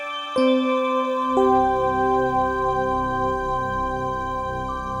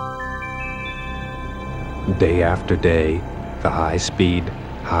Day after day, the high-speed,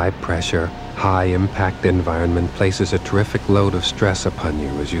 high-pressure, high-impact environment places a terrific load of stress upon you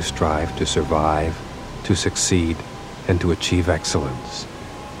as you strive to survive, to succeed, and to achieve excellence.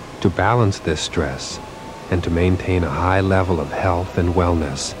 To balance this stress and to maintain a high level of health and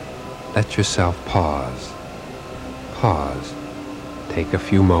wellness, let yourself pause. Pause. Take a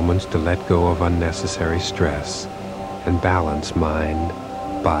few moments to let go of unnecessary stress and balance mind,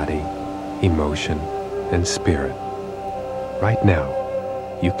 body, emotion, and spirit. Right now,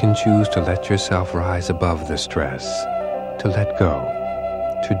 you can choose to let yourself rise above the stress, to let go,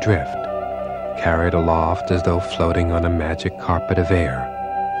 to drift, carried aloft as though floating on a magic carpet of air,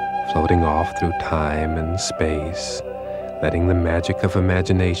 floating off through time and space, letting the magic of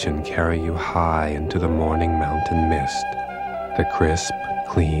imagination carry you high into the morning mountain mist, the crisp,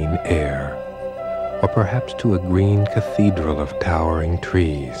 clean air, or perhaps to a green cathedral of towering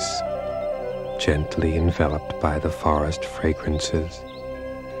trees, gently enveloped by the forest fragrances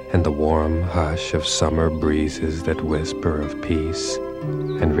and the warm hush of summer breezes that whisper of peace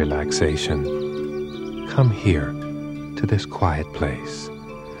and relaxation. Come here, to this quiet place,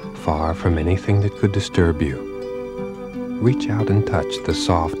 far from anything that could disturb you. Reach out and touch the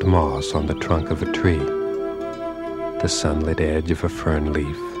soft moss on the trunk of a tree, the sunlit edge of a fern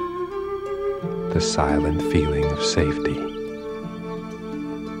leaf, the silent feeling of safety.